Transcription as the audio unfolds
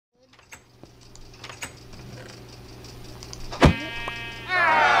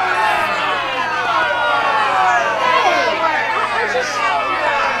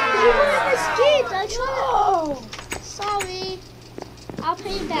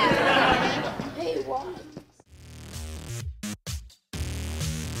Hey, what?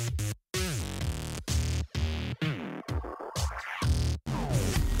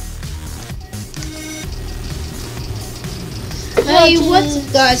 Hey, what's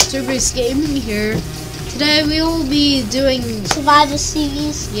up guys, Turbis Gaming here. Today we will be doing Survival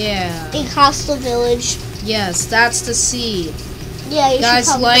Series in Hostel Village. Yes, that's the seed. Yeah, you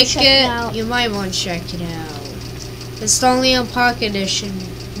guys should like check it, out. you might want to check it out. It's only a pocket edition,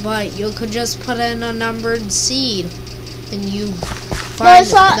 but you could just put in a numbered seed and you find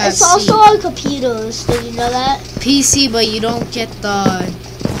it's also on computers. Did you know that? PC, but you don't get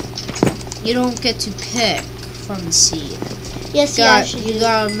to pick from the seed. Yes, you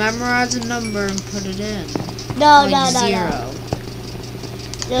gotta memorize a number and put it in. No. Zero.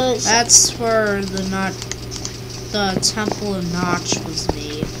 No, that's where the Temple of Notch was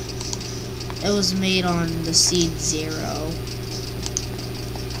made. It was made on the seed 0.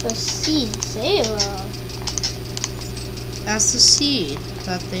 The seed 0? That's the seed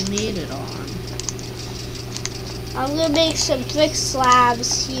that they made it on. I'm gonna make some brick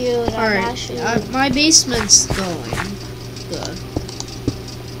slabs here. Alright, my basement's going good.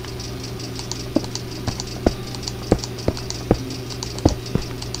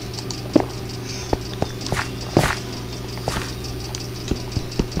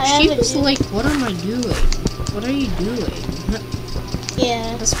 She was like, what am I doing? What are you doing?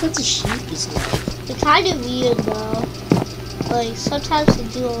 Yeah. That's what the sheep is like. They're kind of weird though. Like, sometimes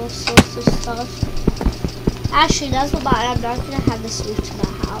they do all sorts of stuff. Actually, that's what I'm not gonna have this move to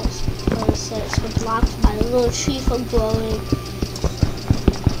my house because it's been blocked by a little tree from growing.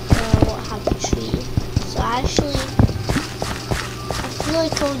 I won't have the tree. So actually, I feel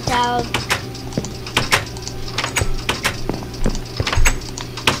like going down.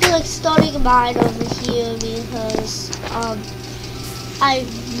 I feel like starting a mine over here because I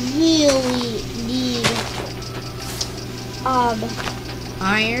really need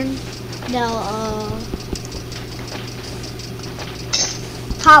iron? No,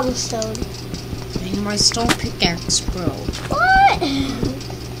 cobblestone. I need my stone pickaxe, bro. What?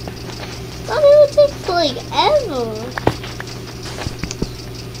 That would take like ever.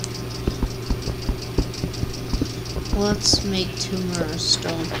 Let's make 2 more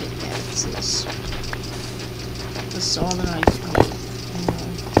stone pickaxes. That's all that I can make.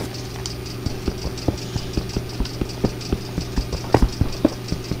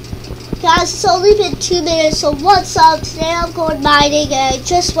 Guys, it's only been 2 minutes, so what's up? Today I'm going mining and I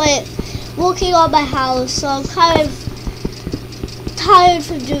just went working on my house, so I'm kind of tired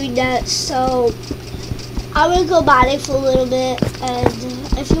from doing that, so I'm gonna go mining for a little bit, and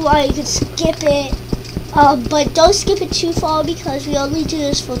if you want you can skip it, but don't skip it too far because we only do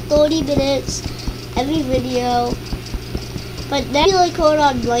this for 30 minutes every video. But now I feel like going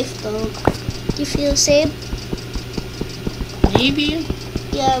on Lifeboat. Do you feel the same? Maybe.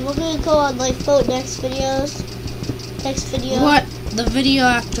 Yeah, we're gonna go on Lifeboat next video. What? The video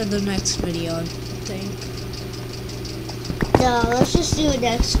after the next video, I think. No, let's just do it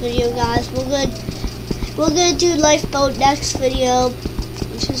next video, guys. We're gonna do Lifeboat next video,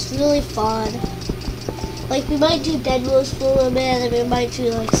 which is really fun. Like, we might do Bed Wars for a little bit, and then we might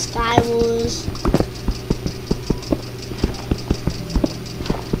do like Sky Wars.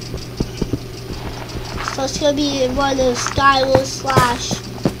 So it's gonna be one of those Sky Wars slash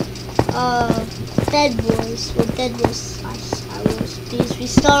Bed Wars, or Bed Wars slash Sky Wars. Because we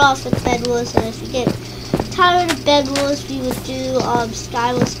start off with Bed Wars, and if we get tired of Bed Wars, we would do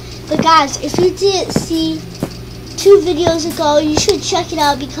Sky Wars. But guys, if you didn't see 2 videos ago, you should check it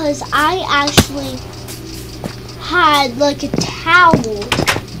out because I actually had like a tower,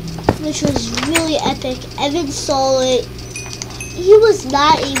 which was really epic. Evan saw it. He was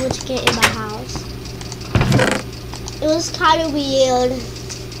not able to get in my house. It was kind of weird.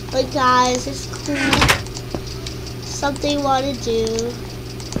 But guys, it's cool. Something you want to do.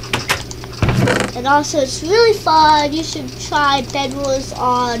 And also, it's really fun. You should try Bed Wars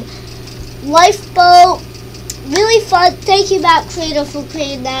on Lifeboat. Really fun. Thank you, Map Creator, for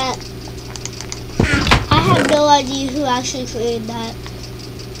creating that. I have no idea who actually created that.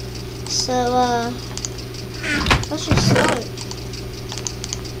 So, let's just start.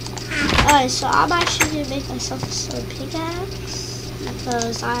 Alright, so I'm actually going to make myself a stone pickaxe.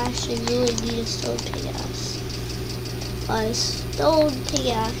 Because I actually really need a stone pickaxe. A stone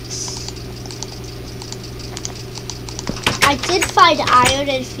pickaxe. I did find iron,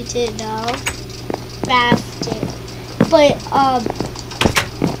 if you didn't know. Crafted. But,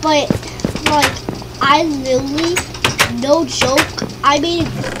 like, I literally, no joke, I made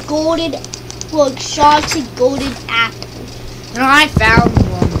a golden, like, Shanty golden apple. No, I found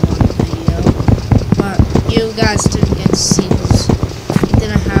one. you guys didn't get to see this. He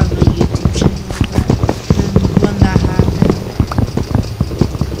didn't have a YouTube channel when that happened.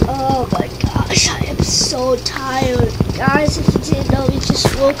 Oh my gosh, I am so tired. Guys, if you didn't know, we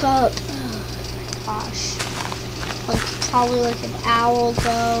just woke up. Oh my gosh. Like, probably like an hour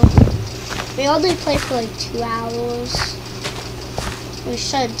ago. We only played for like 2 hours. We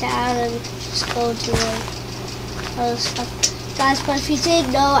shut it down and we could just go to like other stuff. Guys, but if you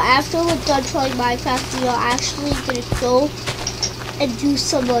didn't know, after we're done playing Minecraft, we are actually gonna go and do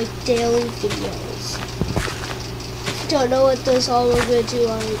some like daily videos. If you don't know what those are, we're gonna do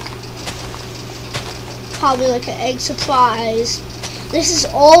like probably like an egg surprise. This is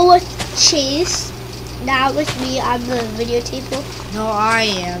all with Chase, not with me. I'm the videotaper. No, I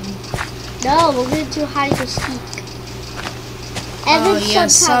am. No, we're gonna do hide and seek. And Oh then yeah,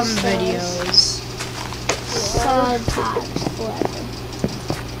 some sometimes videos. Sometimes,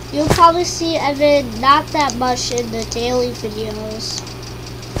 whatever. You'll probably see Evan not that much in the daily videos.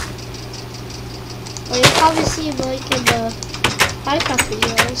 Or you'll probably see him like in the Minecraft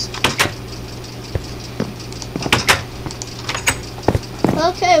videos.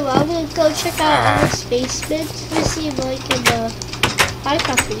 Okay, well I'm gonna go check out Evan's basement to see him like in the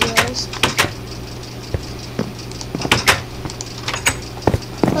Minecraft videos.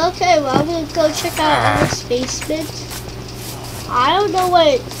 Okay, well I'm gonna go check out Evan's basement. I don't know what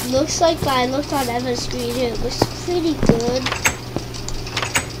it looks like, but I looked on Evan's screen and it looks pretty good.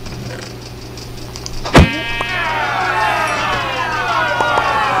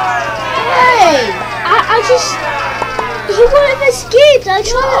 Hey! I just... He wouldn't have escaped! I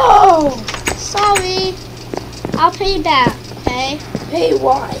tried to... Sorry. I'll pay you back, okay? Hey,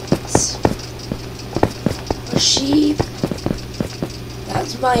 what? A sheep?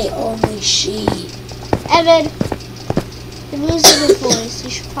 That's my only sheep. Evan, you're losing your voice. You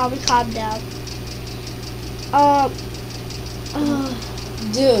should probably calm down.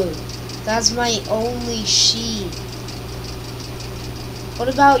 Dude, that's my only sheep. What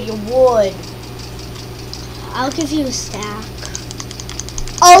about your wood? I'll give you a stack.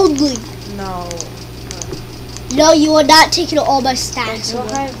 Only. No. No, you are not taking all my stacks.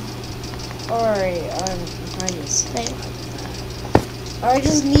 Alright, I'm kind of sad. Wait. I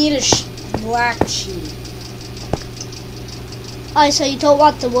just need a black sheep. Alright, so you don't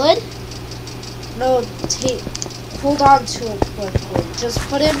want the wood? No, hold on to it quickly. Just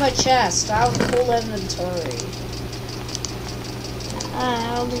put it in my chest. I have full inventory.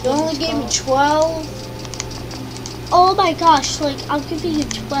 You only gave me 12? Oh my gosh, like, I'm giving you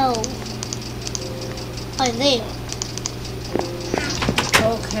 12. Right there.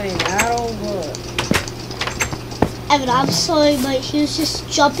 Okay, that'll work. Evan, I'm sorry, but he was just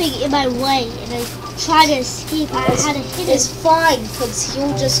jumping in my way, and I tried to escape. I had to hit him. It's fine, because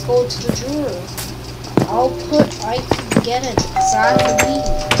he'll just go to the drawer. I can get it, because I have a meat.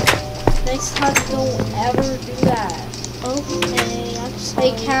 Next time, don't ever do that. Okay, I'm sorry.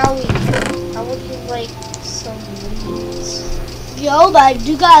 Hey, Callie, how would you like some weeds? Yo, but I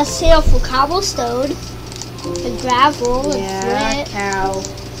do got a sale for cobblestone, and gravel, Yeah, and grit. Cal,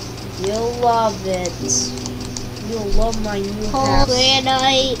 you'll love it. You'll love my new Coal, house.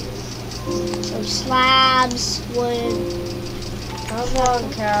 granite, some slabs, wood. Come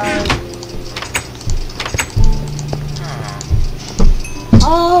on, Cal.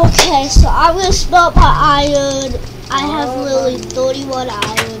 Okay, so I'm gonna smelt my iron. I have literally 31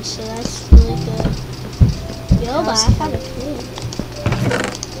 iron, so that's really good. Yo, but I found a pig.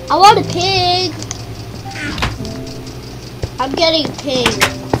 I want a pig. I'm getting a pig.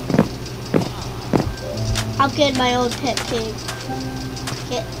 I'm getting my own pet pig.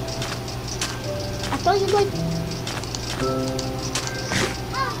 Get. I thought you like.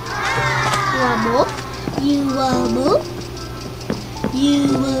 You want more? You want more? You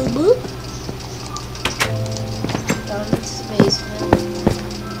want more? Down into the basement.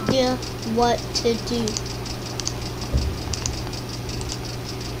 Yeah, what to do?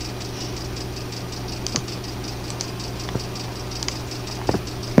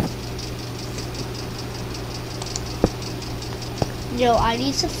 Yo, I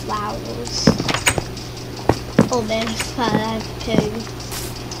need some flowers. Oh man, I have a pig.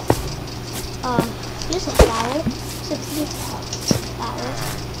 Here's a flower. It's a pretty flower.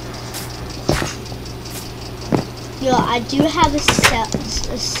 Yo, I do have a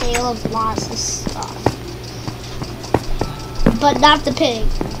sale of lots of stuff. But not the pig.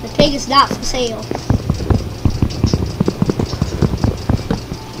 The pig is not for sale.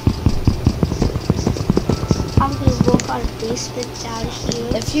 I'm gonna work on a basement down here.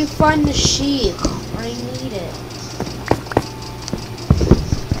 If you find the sheep, I need it.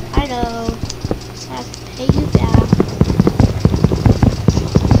 I know. Just have to pay you back.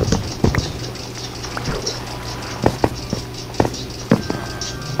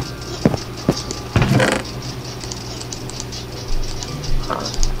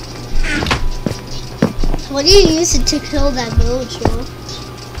 What do you use it to kill that villager?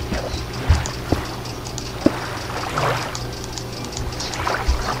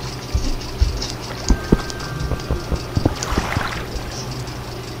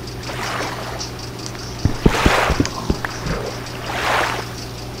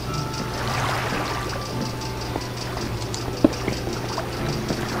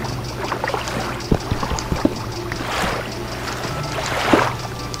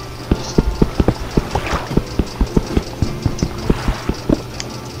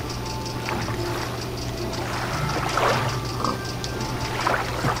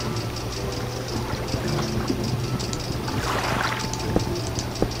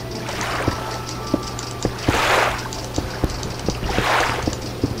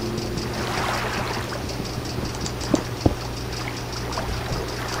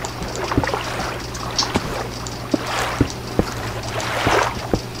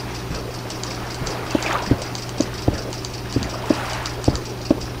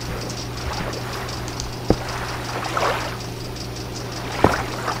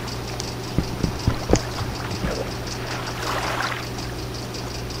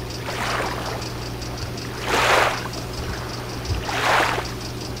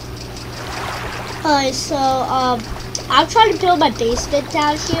 Alright, so I'm trying to build my basement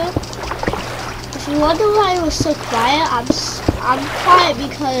down here. If you wonder why it was so quiet, I'm quiet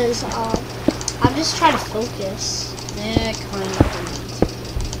because I'm just trying to focus. Yeah, kind of.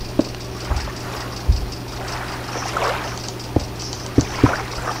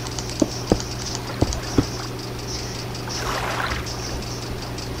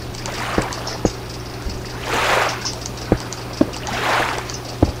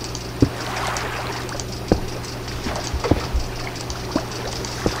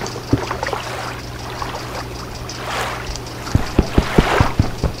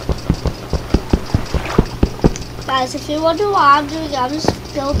 Guys, if you wonder what I'm doing, I'm just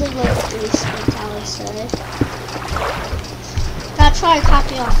building like a basement, I would say. Gotta try to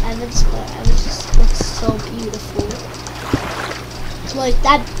copy off Evan's, but Evan's just looks so beautiful. So, like,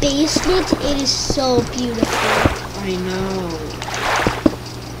 that basement, it is so beautiful. I know.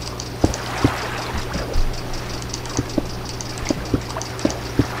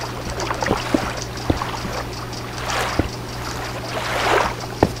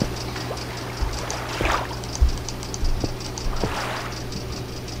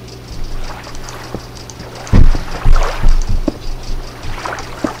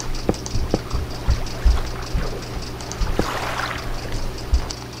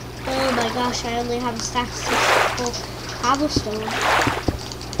 Oh my gosh, I only have a stack of 6 cobblestone.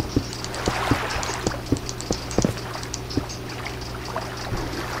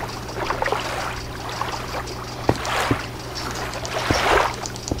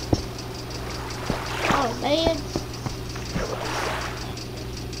 Oh man.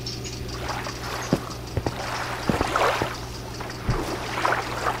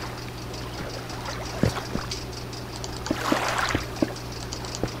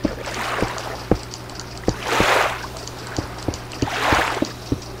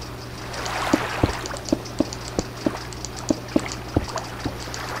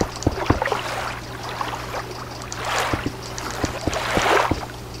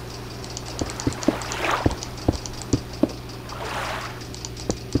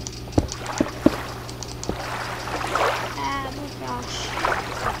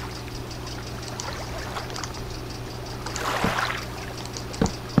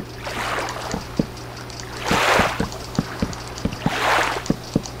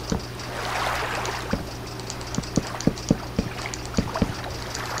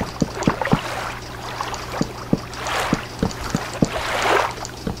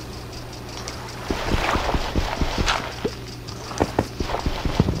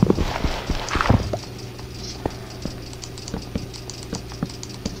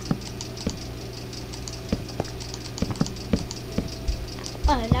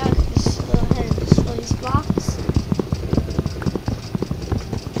 Oh, now I can just go ahead and destroy these blocks.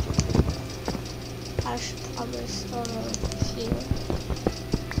 I should probably start over here.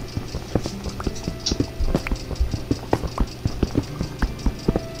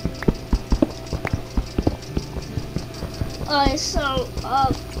 Alright, so,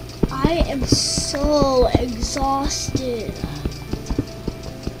 I am so exhausted.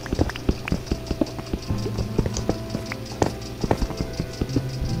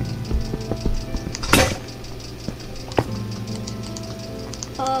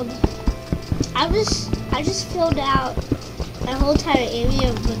 I just filled out my whole entire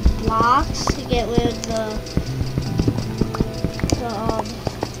area with blocks to get rid of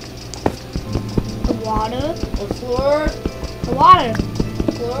the water. The floor. The water.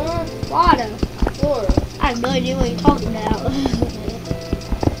 Floor. Water. Floor. I have no idea what you're talking about.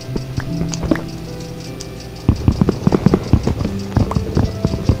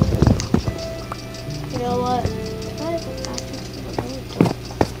 You know what?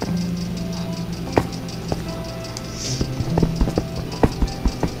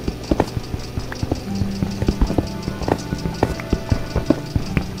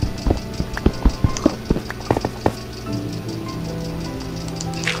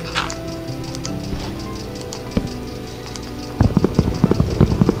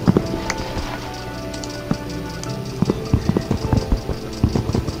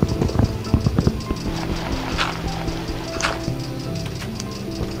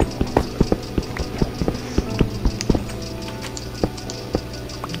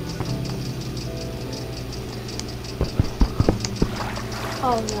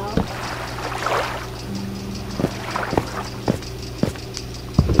 Oh no.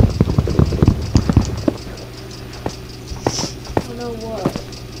 I don't know what.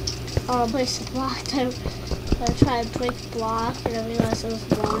 Oh, I placed a block there. I tried to break the block and I realized there was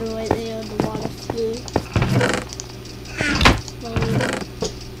water right there and the water flew.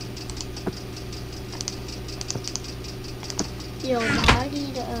 Yo, now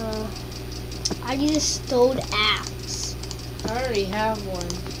I need a stone axe. I already have one.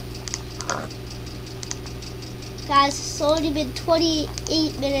 Guys, it's only been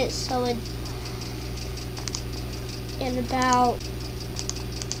 28 minutes, so in about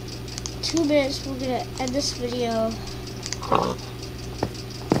 2 minutes we're gonna end this video.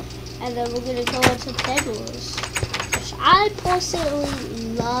 And then we're gonna go into Bed Wars, which I personally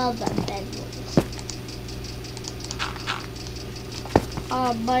love Bed Wars.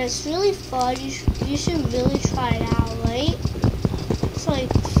 But it's really fun. You should really try it out, right? It's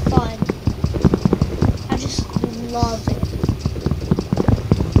like fun. I just love it.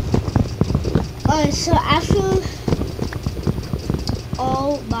 Alright, so after,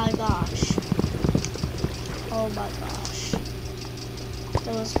 oh my gosh,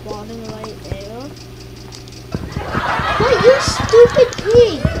 there was water right there. What, you stupid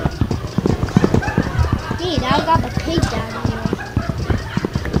pig! Hey, now I got the pig down here.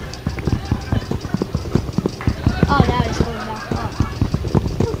 Oh, now he's going back up.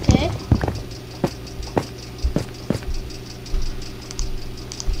 Okay.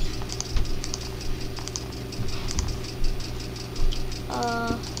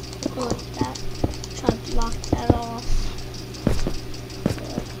 Like that. Try to block that off.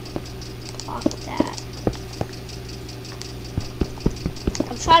 Block that.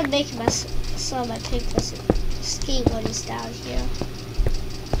 I'm trying to make him so my pig doesn't escape when he's down here.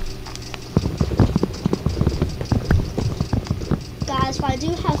 Guys, but I do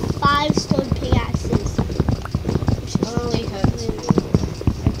have 5 stone pickaxes. Which is only have 2.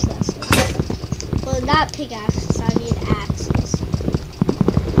 Impressive. Well, not pickaxes, I mean axes.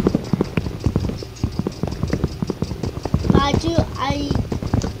 But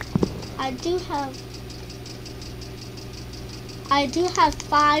I do have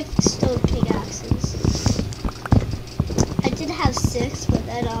 5 stone pickaxes. I did have 6, but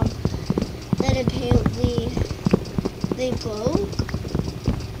then apparently they broke.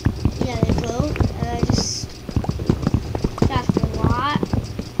 Yeah, they broke, and I just crafted a lot.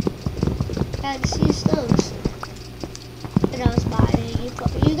 And I just used those. And I was mining.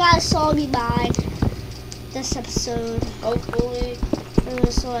 You guys saw me mine this episode. Hopefully. It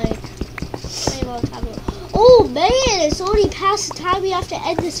was like a long time ago. Oh man, it's already past the time we have to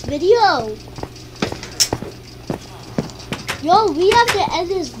end this video. Yo, we have to end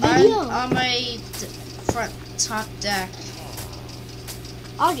this video. I'm on my top deck.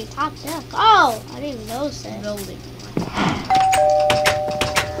 Oh, your top deck. Oh, I didn't even notice that. Building.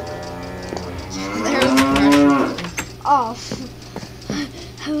 There's the pressure. Oh.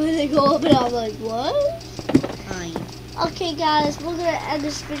 When they go up and I'm like, what? Fine. Okay, guys, we're gonna end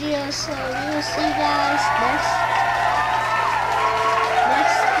this video, so we will see you guys next